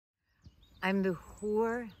I'm the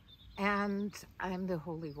whore and I'm the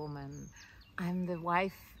holy woman. I'm the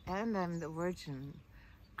wife and I'm the virgin.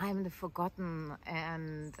 I'm the forgotten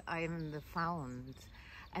and I'm the found.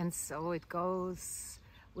 And so it goes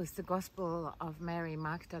with the Gospel of Mary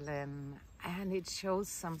Magdalene, and it shows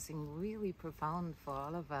something really profound for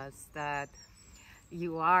all of us, that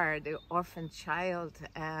you are the orphan child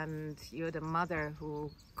and you're the mother who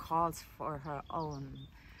calls for her own.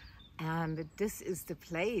 And this is the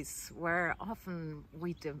place where often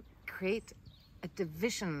we create a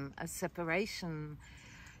division, a separation.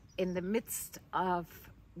 In the midst of,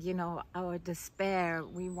 our despair,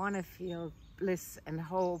 we want to feel bliss and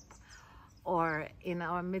hope, or in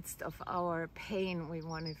our midst of our pain, we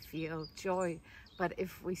want to feel joy. But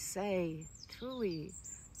if we say truly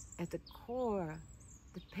at the core,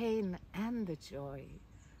 the pain and the joy,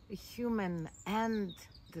 the human and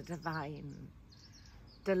the divine,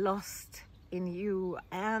 the lost in you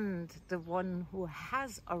and the one who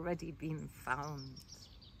has already been found,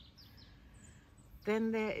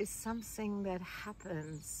 then there is something that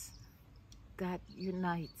happens that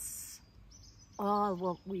unites all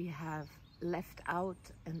what we have left out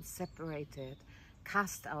and separated,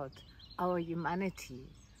 cast out our humanity,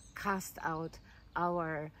 cast out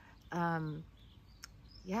our,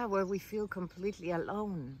 where we feel completely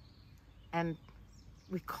alone. And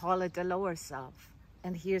we call it the lower self.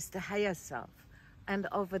 And here's the higher self. And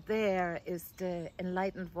over there is the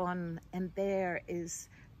enlightened one, and there is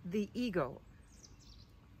the ego.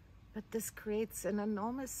 But this creates an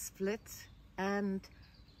enormous split and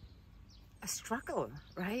a struggle,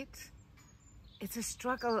 right? It's a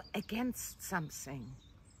struggle against something.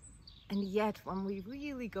 And yet, when we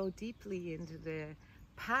really go deeply into the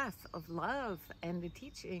path of love and the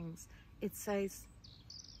teachings, it says,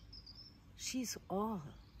 she's all.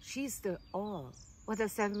 She's the all. What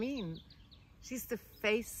does that mean? She's the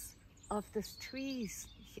face of this tree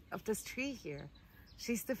here.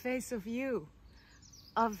 She's the face of you,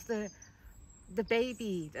 of the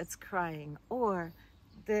baby that's crying, or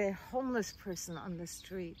the homeless person on the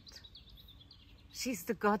street. She's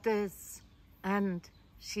the goddess, and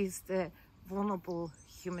she's the vulnerable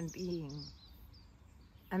human being.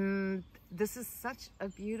 And this is such a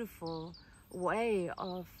beautiful way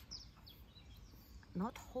of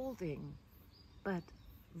not holding, but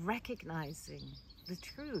recognizing the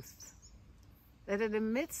truth, that in the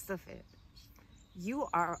midst of it, you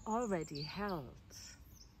are already held.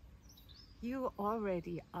 You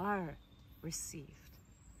already are received.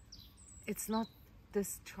 It's not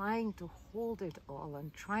this trying to hold it all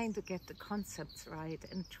and trying to get the concepts right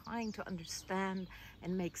and trying to understand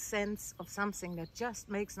and make sense of something that just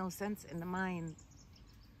makes no sense in the mind.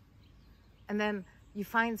 And then you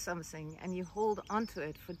find something and you hold onto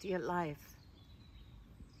it for dear life.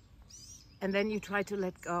 And then you try to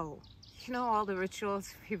let go. You know all the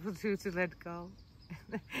rituals people do to let go?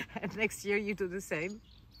 And next year you do the same.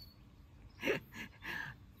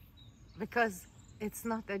 Because it's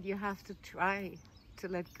not that you have to try to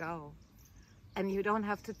let go. And you don't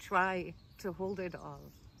have to try to hold it all.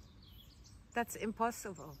 That's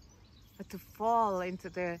impossible. But to fall into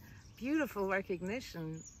the beautiful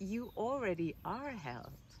recognition, you already are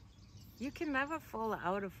held. You can never fall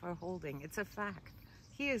out of her holding. It's a fact.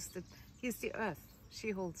 Here's the earth. She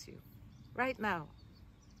holds you right now.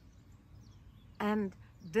 And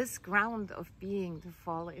this ground of being, to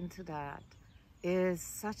fall into that, is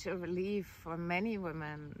such a relief for many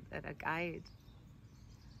women that are guided.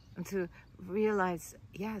 And to realize,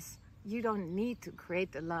 yes, you don't need to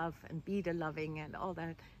create the love and be the loving and all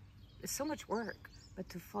that. There's so much work, but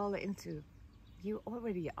to fall into, you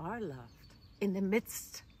already are loved in the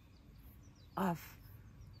midst of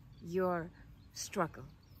your struggle,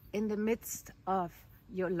 in the midst of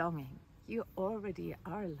your longing. You already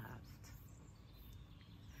are loved.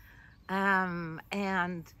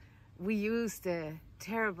 And we use the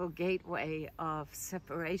terrible gateway of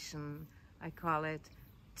separation, I call it,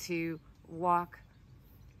 to walk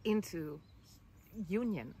into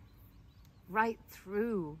union, right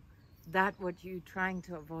through that what you're trying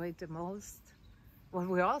to avoid the most, what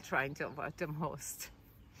we're all trying to avoid the most,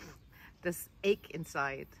 this ache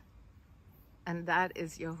inside. And that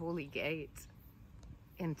is your holy gate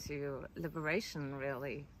into liberation,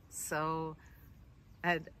 really. So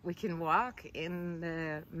we can walk in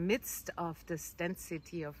the midst of this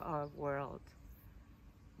density of our world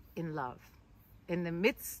in love, in the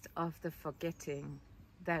midst of the forgetting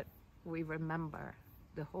that we remember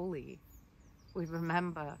the holy. We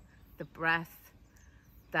remember the breath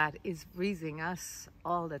that is breathing us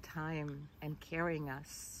all the time and carrying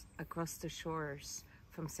us across the shores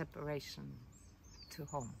from separation to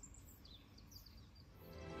home.